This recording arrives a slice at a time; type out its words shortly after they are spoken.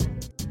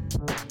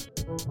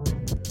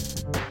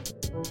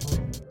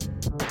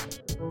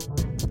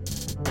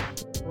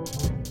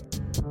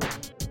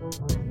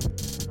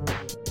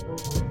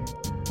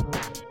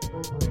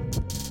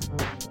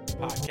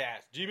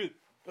Jebuth.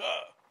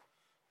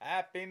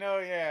 Happy New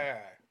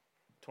Year.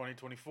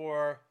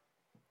 2024.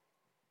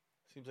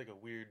 Seems like a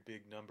weird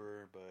big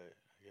number, but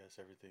I guess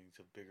everything's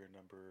a bigger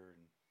number, and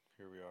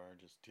here we are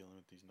just dealing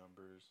with these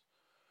numbers.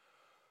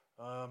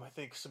 I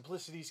think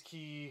simplicity's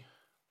key.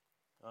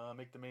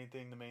 Make the main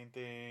thing the main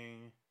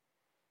thing.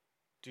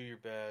 Do your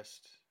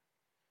best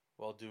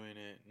while doing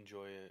it.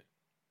 Enjoy it.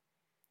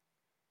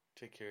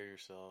 Take care of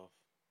yourself.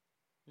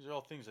 These are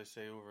all things I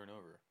say over and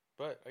over.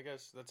 But I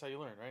guess that's how you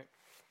learn, right?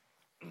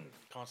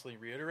 Constantly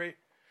reiterate.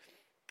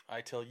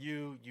 I tell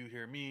you, you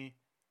hear me,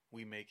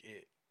 we make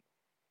it.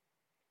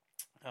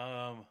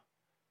 The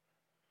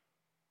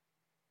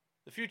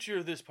future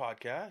of this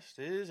podcast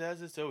is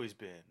as it's always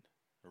been.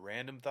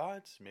 Random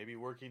thoughts, maybe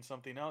working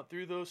something out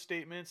through those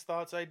statements,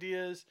 thoughts,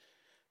 ideas,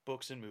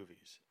 books, and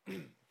movies.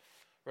 Read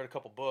a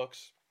couple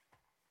books.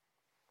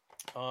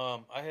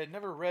 I had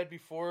never read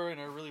before, and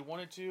I really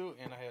wanted to,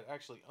 and I had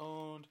actually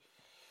owned.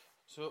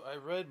 So I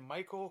read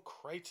Michael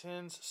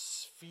Crichton's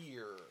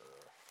Sphere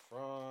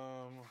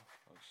from,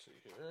 let's see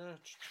here,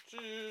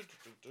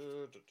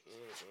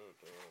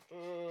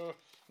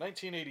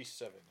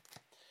 1987.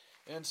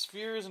 And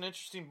Sphere is an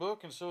interesting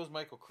book, and so is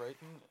Michael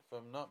Crichton. If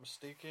I'm not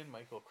mistaken,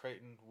 Michael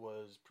Crichton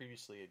was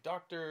previously a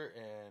doctor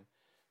and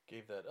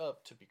gave that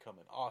up to become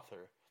an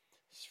author.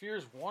 Sphere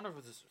is one of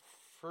his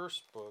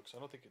first books. I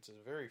don't think it's his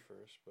very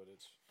first, but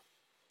it's...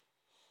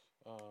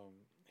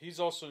 he's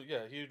also,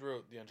 he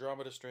wrote The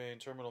Andromeda Strain,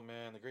 Terminal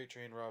Man, The Great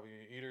Train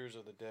Robbery, Eaters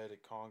of the Dead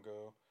at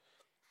Congo,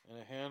 and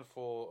a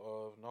handful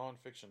of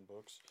non-fiction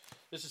books.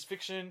 This is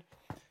fiction.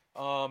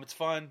 It's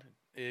fun.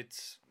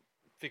 It's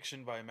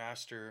fiction by a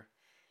master.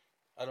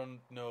 I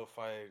don't know if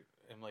I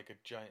am like a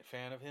giant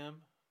fan of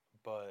him,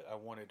 but I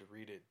wanted to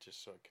read it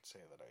just so I could say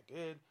that I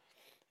did.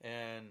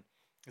 And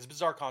it's a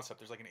bizarre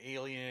concept. There's like an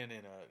alien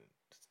and a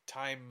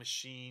time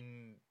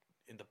machine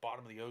in the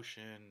bottom of the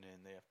ocean,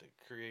 and they have to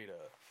create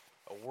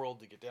a world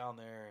to get down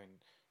there and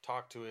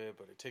talk to it,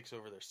 but it takes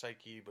over their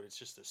psyche, but it's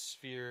just a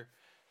sphere.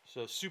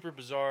 So super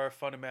bizarre,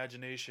 fun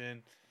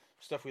imagination,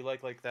 stuff we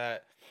like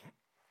that.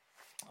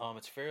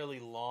 It's fairly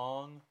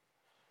long,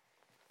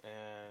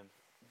 and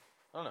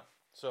I don't know.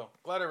 So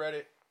glad I read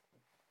it.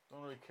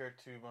 Don't really care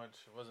too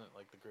much. It wasn't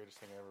like the greatest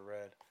thing I ever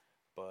read,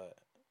 but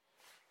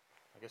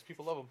I guess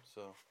people love them,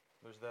 so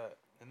there's that.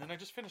 And then I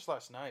just finished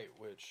last night,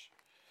 which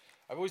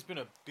I've always been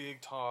a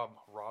big Tom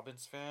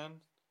Robbins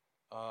fan.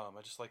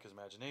 I just like his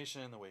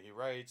imagination, the way he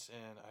writes,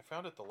 and I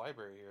found at the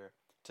library here,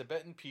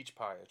 Tibetan Peach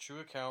Pie, a true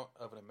account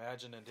of an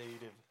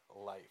imaginative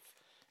life.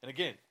 And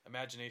again,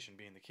 imagination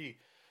being the key.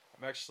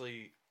 I'm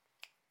actually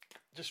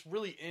just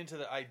really into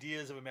the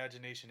ideas of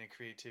imagination and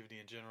creativity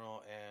in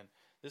general, and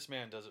this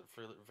man does it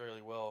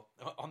fairly well.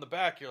 On the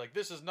back, you're like,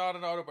 this is not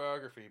an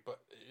autobiography,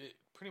 but it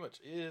pretty much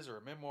is, or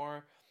a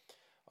memoir.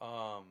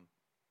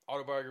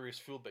 Autobiography is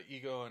fueled by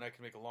ego, and I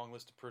can make a long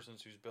list of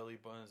persons whose belly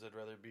buttons I'd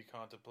rather be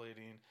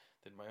contemplating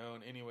than my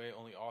own. Anyway,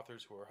 only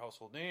authors who are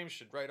household names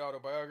should write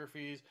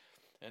autobiographies,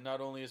 and not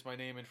only is my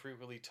name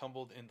infrequently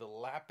tumbled in the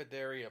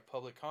lapidary of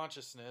public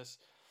consciousness,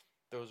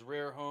 those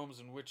rare homes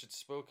in which it's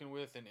spoken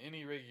with in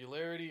any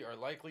regularity are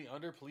likely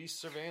under police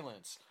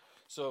surveillance.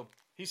 So,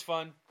 he's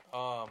fun.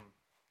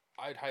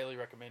 I'd highly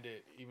recommend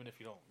it, even if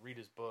you don't read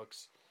his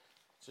books.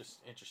 It's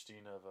just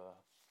interesting of a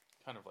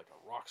kind of like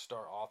a rock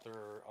star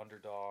author,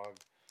 underdog.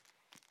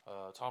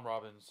 Tom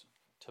Robbins,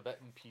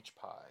 Tibetan Peach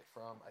Pie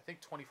from, I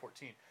think,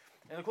 2014.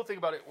 And the cool thing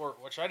about it,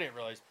 which I didn't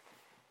realize,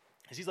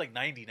 is he's like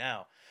 90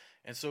 now.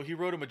 And so he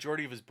wrote a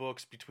majority of his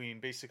books between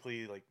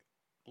basically like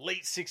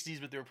late 60s,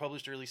 but they were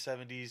published early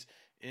 70s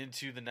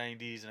into the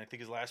 90s. And I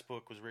think his last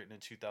book was written in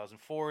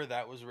 2004.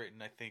 That was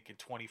written, I think, in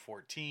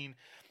 2014.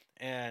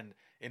 And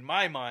in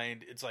my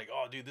mind, it's like,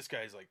 oh, dude, this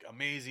guy's like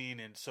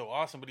amazing and so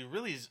awesome. But he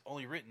really has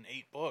only written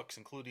 8 books,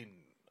 including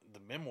the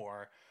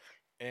memoir.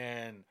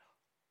 And,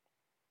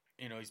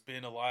 you know, he's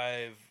been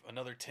alive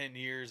another 10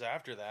 years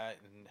after that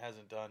and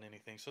hasn't done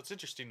anything. So it's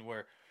interesting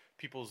where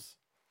people's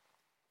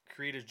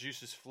creative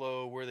juices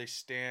flow, where they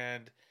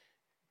stand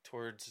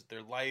towards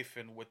their life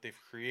and what they've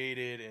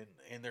created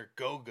and their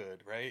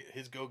go-good, right?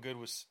 His go-good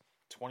was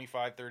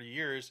 25, 30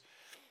 years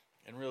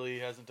and really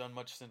hasn't done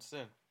much since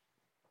then.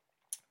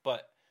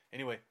 But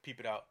anyway, peep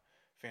it out.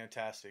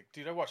 Fantastic.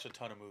 Dude, I watched a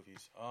ton of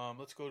movies.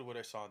 Let's go to what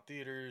I saw in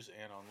theaters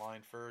and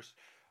online first.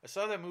 I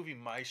saw that movie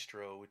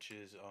Maestro, which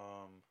is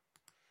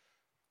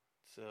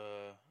it's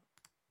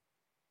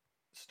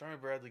starring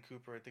Bradley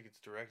Cooper. I think it's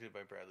directed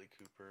by Bradley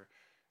Cooper.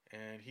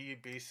 And he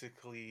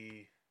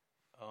basically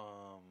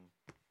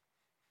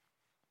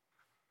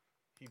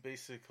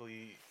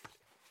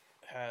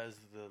has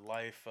the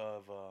life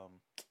of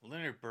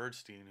Leonard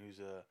Bernstein, who's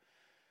a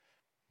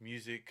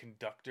music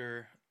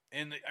conductor.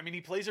 And, I mean,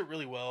 he plays it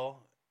really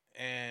well,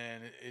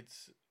 and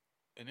it's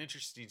an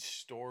interesting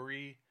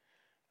story.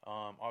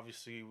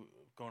 Obviously,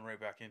 going right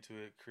back into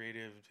it,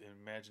 creative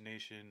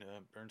imagination,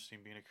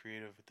 Bernstein being a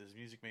creative with his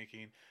music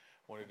making,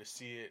 wanted to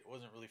see it,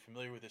 wasn't really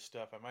familiar with his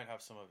stuff. I might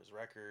have some of his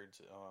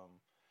records,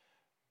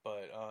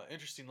 but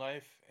interesting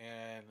life,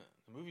 and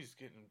the movie's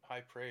getting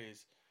high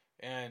praise.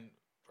 And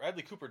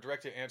Bradley Cooper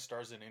directed and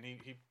stars in, and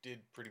he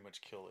did pretty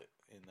much kill it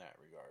in that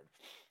regard.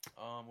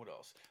 What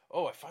else?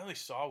 Oh, I finally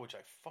saw, which I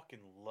fucking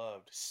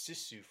loved,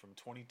 Sisu from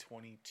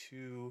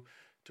 2022,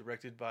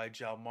 directed by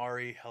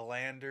Jalmari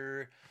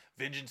Helander.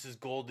 Vengeance is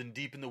golden.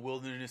 Deep in the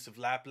wilderness of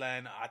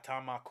Lapland,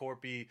 Atama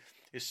Korpi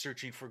is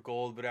searching for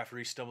gold, but after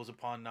he stumbles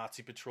upon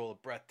Nazi patrol, a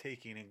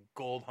breathtaking and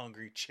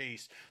gold-hungry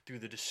chase through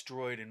the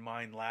destroyed and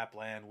mined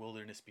Lapland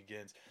wilderness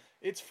begins.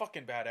 It's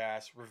fucking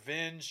badass.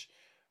 Revenge,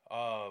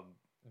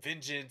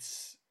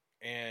 vengeance,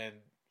 and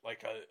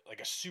like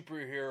a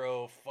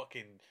superhero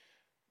fucking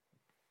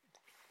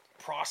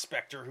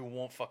prospector who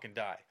won't fucking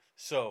die.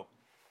 So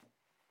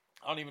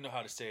I don't even know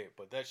how to say it,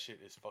 but that shit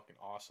is fucking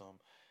awesome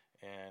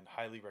and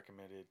highly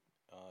recommended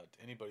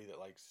to anybody that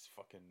likes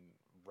fucking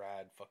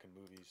rad fucking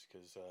movies,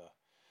 because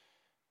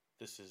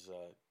this is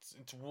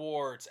it's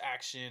war, it's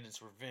action,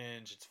 it's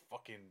revenge, it's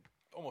fucking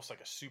almost like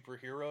a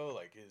superhero.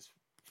 Like, his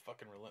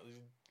fucking relentless,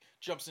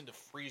 jumps into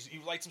he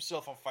lights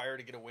himself on fire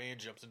to get away and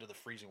jumps into the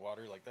freezing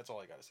water. Like, that's all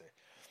I gotta say.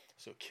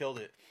 So killed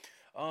it.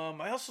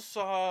 I also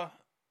saw,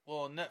 well,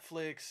 on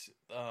Netflix,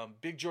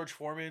 Big George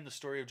Foreman, the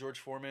story of George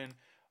Foreman.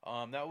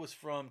 That was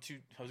from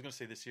I was gonna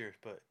say this year,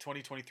 but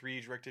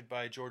 2023, directed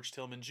by George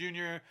Tillman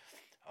Jr.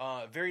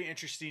 Very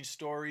interesting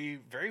story,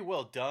 very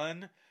well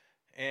done,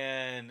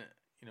 and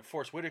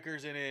Forrest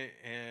Whitaker's in it,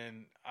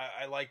 and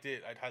I liked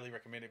it. I'd highly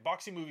recommend it.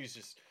 Boxing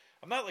movies,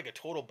 I'm not like a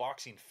total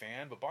boxing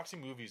fan, but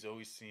boxing movies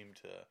always seem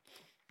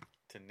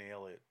to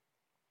nail it.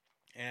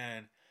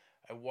 And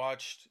I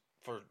watched,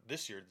 for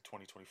this year, the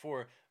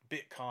 2024,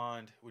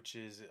 BitConned, which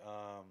is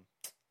a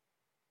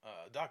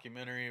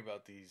documentary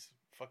about these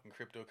fucking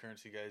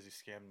cryptocurrency guys who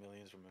scam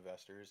millions from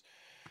investors.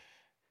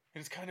 And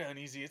it's kind of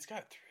uneasy. It's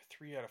got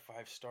 3 out of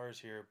 5 stars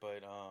here,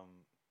 but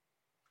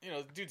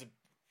the dude's a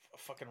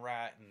fucking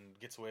rat and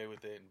gets away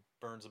with it and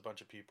burns a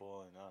bunch of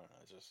people, and I don't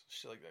know, it's just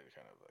shit like that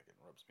kind of like it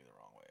rubs me the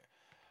wrong way.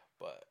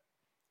 But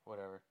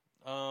whatever.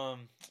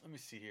 Let me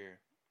see here.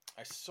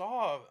 I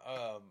saw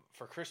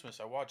for Christmas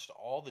I watched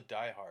all the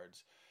Die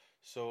Hards.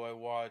 So I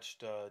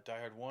watched Die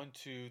Hard 1,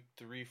 2,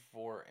 3,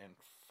 4, and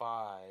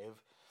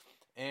 5.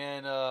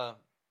 And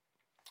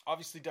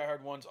obviously Die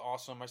Hard 1's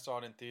awesome. I saw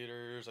it in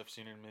theaters. I've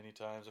seen it many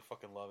times. I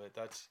fucking love it.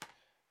 That's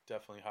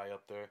definitely high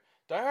up there.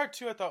 Die Hard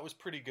 2 I thought was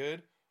pretty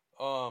good.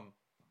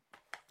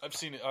 I've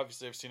seen it.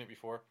 Obviously, I've seen it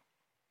before.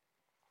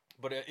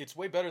 But it's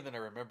way better than I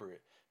remember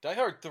it. Die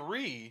Hard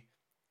 3,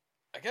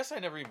 I guess I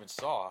never even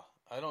saw.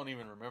 I don't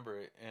even remember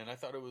it. And I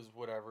thought it was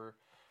whatever.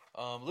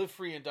 Live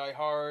Free and Die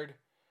Hard,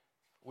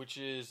 which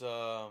is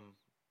like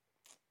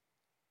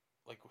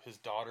his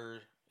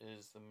daughter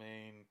is the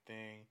main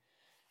thing.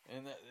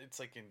 And it's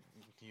like in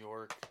New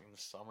York in the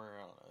summer.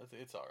 I don't know.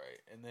 It's all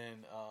right. And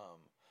then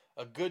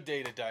A Good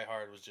Day to Die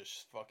Hard was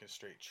just fucking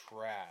straight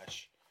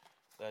trash.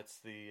 That's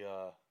the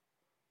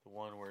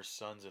one where his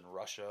son's in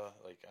Russia.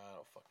 Like, I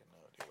don't fucking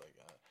know, dude. Like,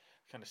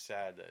 kind of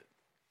sad that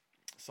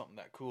something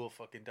that cool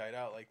fucking died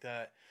out like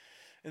that.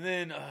 And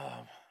then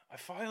I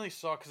finally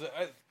saw, because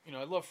I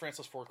love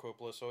Francis Ford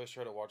Coppola, so I always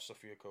try to watch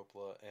Sofia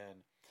Coppola.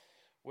 And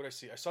what I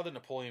saw the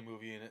Napoleon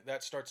movie, and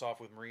that starts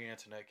off with Marie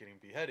Antoinette getting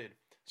beheaded.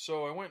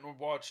 So I went and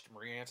watched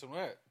Marie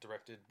Antoinette,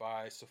 directed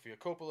by Sofia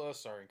Coppola,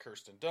 starring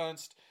Kirsten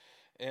Dunst.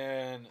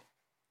 And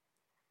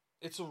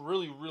it's a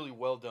really, really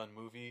well done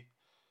movie.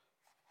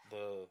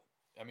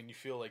 You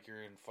feel like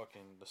you're in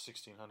fucking the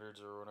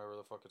 1600s or whatever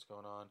the fuck is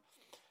going on.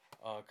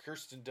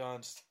 Kirsten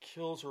Dunst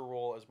kills her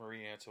role as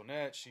Marie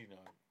Antoinette. She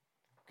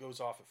goes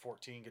off at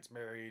 14, gets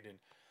married, and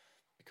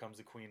becomes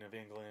the Queen of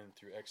England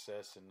through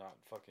excess and not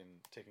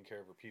fucking taking care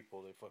of her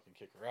people. They fucking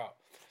kick her out.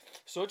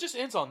 So it just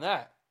ends on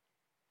that.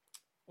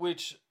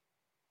 Which,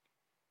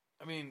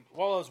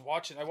 while I was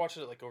watching, I watched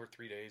it like over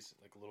 3 days,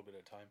 like a little bit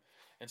at a time.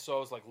 And so I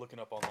was like looking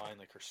up online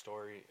like her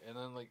story, and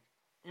then like,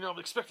 I'm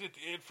expecting at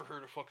the end for her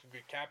to fucking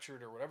get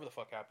captured or whatever the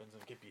fuck happens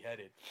and get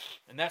beheaded.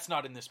 And that's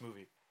not in this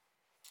movie.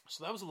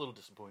 So that was a little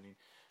disappointing,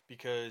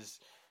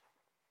 because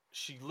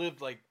she lived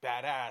like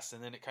badass,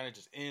 and then it kind of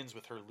just ends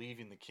with her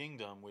leaving the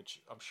kingdom, which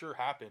I'm sure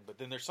happened. But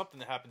then there's something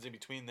that happens in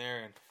between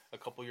there and a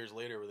couple years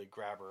later where they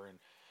grab her and,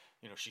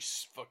 she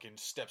fucking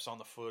steps on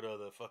the foot of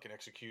the fucking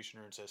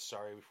executioner and says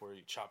sorry before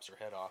he chops her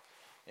head off.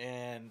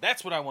 And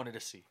that's what I wanted to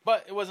see.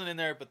 But it wasn't in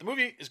there. But the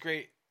movie is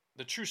great.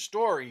 The true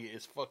story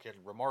is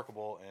fucking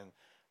remarkable, and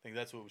I think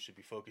that's what we should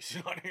be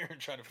focusing on here and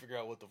trying to figure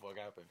out what the fuck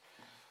happened.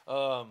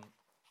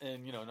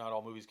 And, not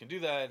all movies can do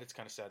that. It's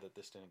kind of sad that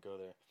this didn't go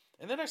there.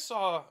 And then I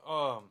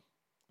saw,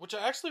 which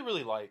I actually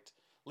really liked,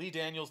 Lee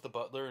Daniels, The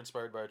Butler,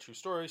 inspired by a true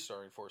story,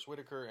 starring Forrest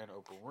Whitaker and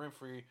Oprah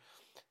Winfrey.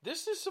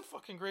 This is a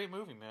fucking great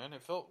movie, man.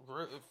 It felt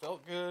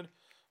good.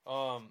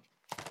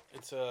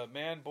 It's a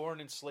man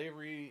born in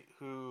slavery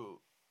who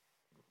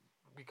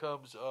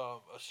becomes a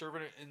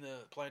servant in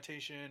the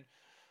plantation,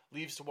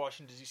 leaves to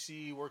Washington,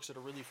 D.C., works at a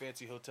really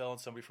fancy hotel,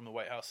 and somebody from the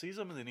White House sees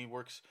him, and then he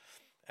works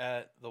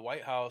at the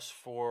White House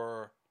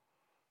for,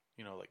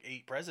 like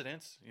 8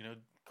 presidents,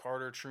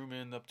 Carter,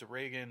 Truman, up to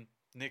Reagan,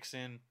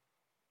 Nixon,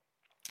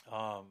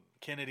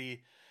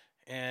 Kennedy,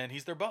 and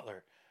he's their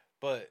butler.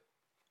 But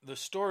the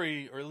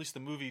story, or at least the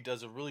movie,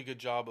 does a really good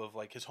job of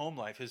like his home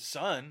life. His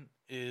son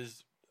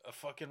is a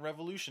fucking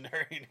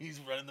revolutionary, and he's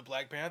running the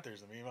Black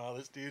Panthers. I mean, meanwhile,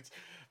 this dude's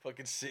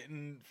fucking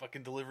sitting,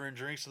 fucking delivering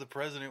drinks to the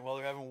president while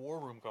they're having war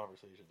room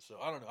conversations. So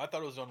I don't know. I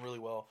thought it was done really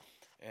well,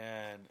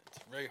 and it's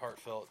very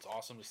heartfelt. It's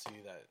awesome to see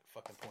that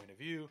fucking point of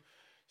view.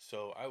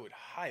 So I would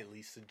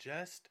highly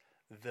suggest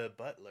The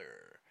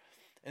Butler.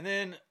 And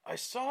then I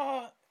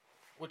saw,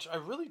 which I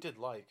really did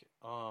like.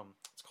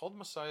 It's called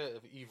Messiah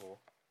of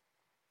Evil.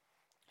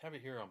 I have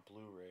it here on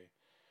Blu-ray.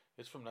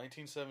 It's from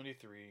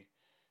 1973,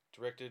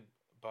 directed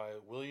by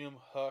William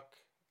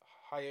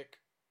Hayek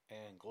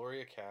and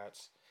Gloria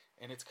Katz,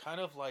 and it's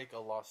kind of like a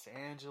Los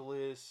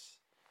Angeles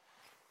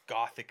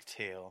gothic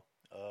tale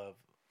of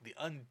the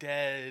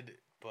undead,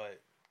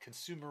 but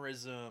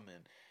consumerism,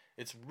 and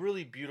it's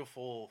really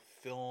beautiful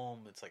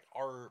film. It's like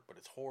art, but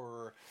it's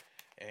horror,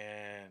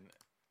 and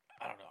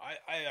I don't know.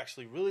 I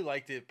actually really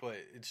liked it, but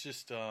it's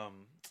just I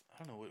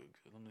don't know what.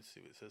 Let me see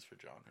what it says for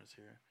genres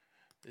here.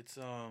 It's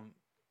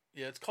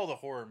it's called a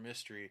horror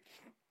mystery.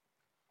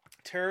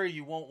 Terror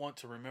you won't want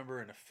to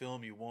remember in a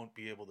film you won't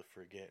be able to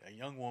forget. A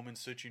young woman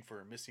searching for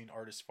a missing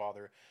artist's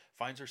father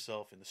finds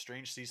herself in the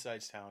strange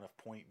seaside town of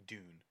Point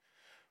Dune,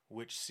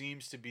 which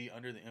seems to be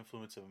under the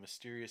influence of a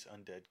mysterious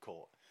undead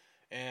cult.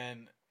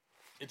 And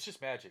it's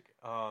just magic.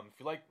 If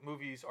you like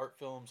movies, art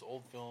films,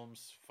 old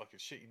films, fucking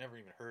shit you never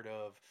even heard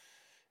of,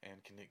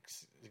 and can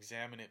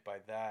examine it by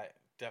that,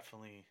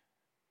 definitely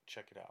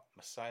check it out.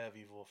 Messiah of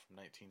Evil from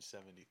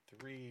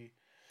 1973.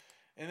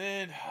 And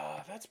then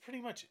that's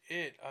pretty much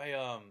it.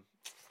 I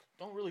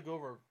don't really go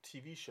over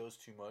TV shows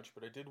too much,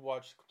 but I did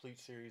watch the complete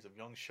series of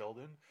Young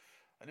Sheldon.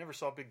 I never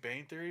saw Big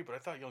Bang Theory, but I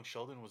thought Young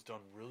Sheldon was done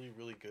really,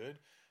 really good.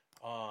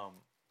 I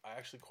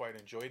actually quite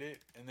enjoyed it.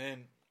 And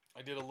then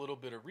I did a little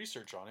bit of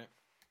research on it.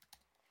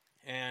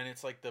 And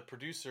it's like the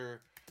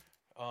producer,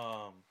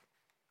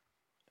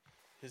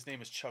 his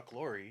name is Chuck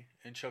Lorre.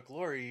 And Chuck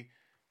Lorre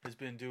has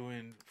been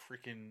doing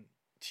freaking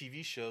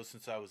TV shows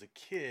since I was a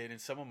kid. And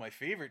some of my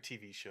favorite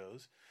TV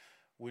shows,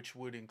 which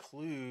would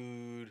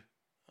include,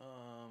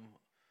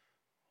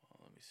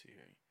 let me see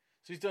here.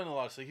 So he's done a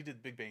lot. So he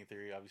did Big Bang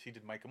Theory, obviously. He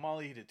did Mike and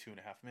Molly. He did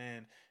 2.5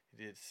 Men.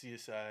 He did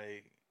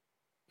CSI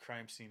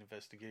Crime Scene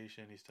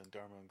Investigation. He's done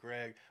Dharma and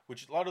Greg,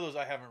 which a lot of those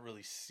I haven't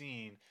really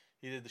seen.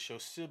 He did the show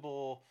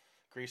Sybil,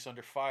 Grace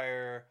Under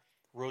Fire,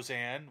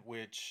 Roseanne,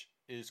 which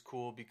is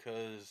cool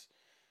because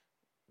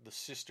the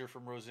sister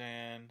from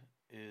Roseanne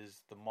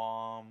is the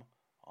mom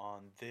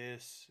on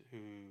this,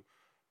 who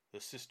the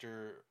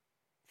sister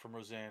from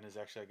Roseanne is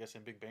actually, I guess,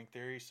 in Big Bang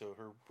Theory, so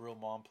her real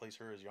mom plays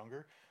her as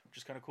younger, which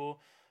is kind of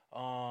cool.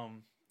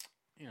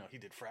 He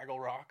did Fraggle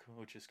Rock,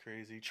 which is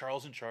crazy.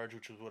 Charles in Charge,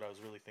 which was what I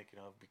was really thinking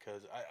of,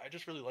 because I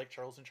just really liked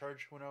Charles in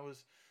Charge when I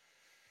was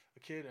a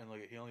kid, and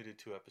he only did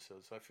 2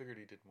 episodes, so I figured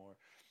he did more.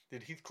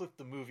 Did Heathcliff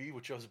the movie,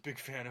 which I was a big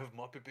fan of,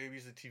 Muppet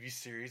Babies, the TV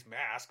series,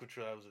 Mask, which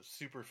I was a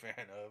super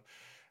fan of,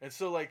 and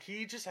so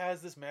he just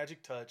has this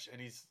magic touch,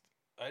 and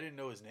I didn't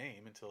know his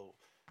name until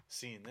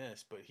seeing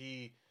this, but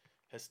he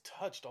has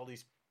touched all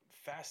these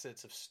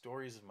facets of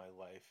stories of my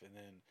life, and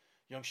then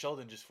Young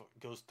Sheldon just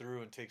goes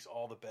through and takes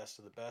all the best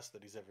of the best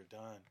that he's ever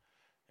done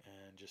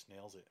and just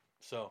nails it.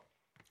 So,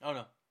 I don't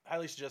know.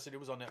 Highly suggested. It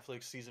was on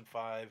Netflix, season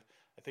 5.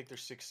 I think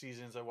there's 6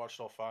 seasons. I watched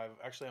all 5.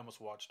 Actually, I almost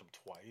watched them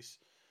twice.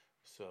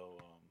 So,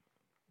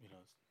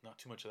 not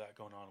too much of that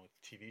going on with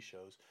TV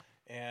shows.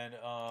 And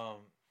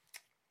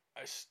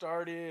I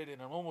started,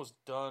 and I'm almost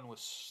done with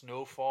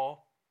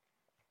Snowfall,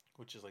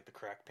 which is like the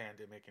crack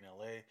pandemic in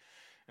LA.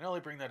 And I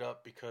only bring that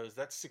up because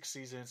that's 6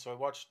 seasons. So I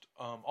watched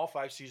all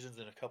 5 seasons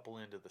and a couple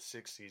into the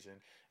 6th season.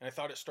 And I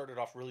thought it started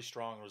off really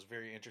strong. It was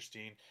very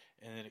interesting.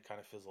 And then it kind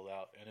of fizzled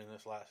out. And in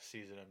this last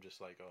season, I'm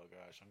just like, oh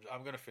gosh,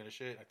 I'm going to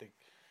finish it. I think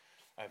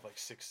I have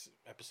 6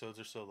 episodes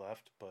or so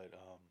left. But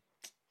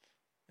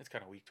it's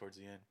kind of weak towards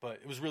the end.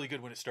 But it was really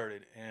good when it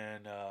started.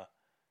 And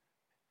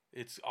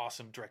it's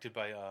awesome.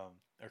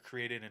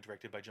 Created and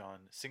directed by John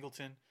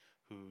Singleton,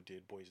 who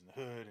did Boys in the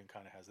Hood and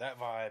kind of has that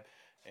vibe.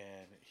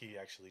 And he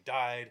actually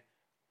died.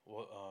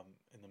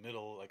 In the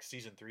middle,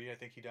 season 3, I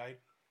think he died.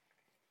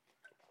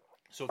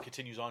 So it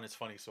continues on. It's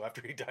funny. So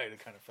after he died, it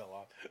kind of fell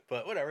off.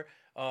 But whatever.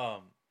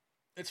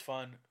 It's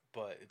fun,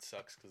 but it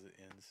sucks because it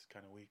ends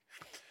kind of weak.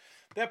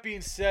 That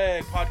being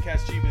said,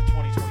 Podcast Jebuth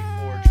 2024.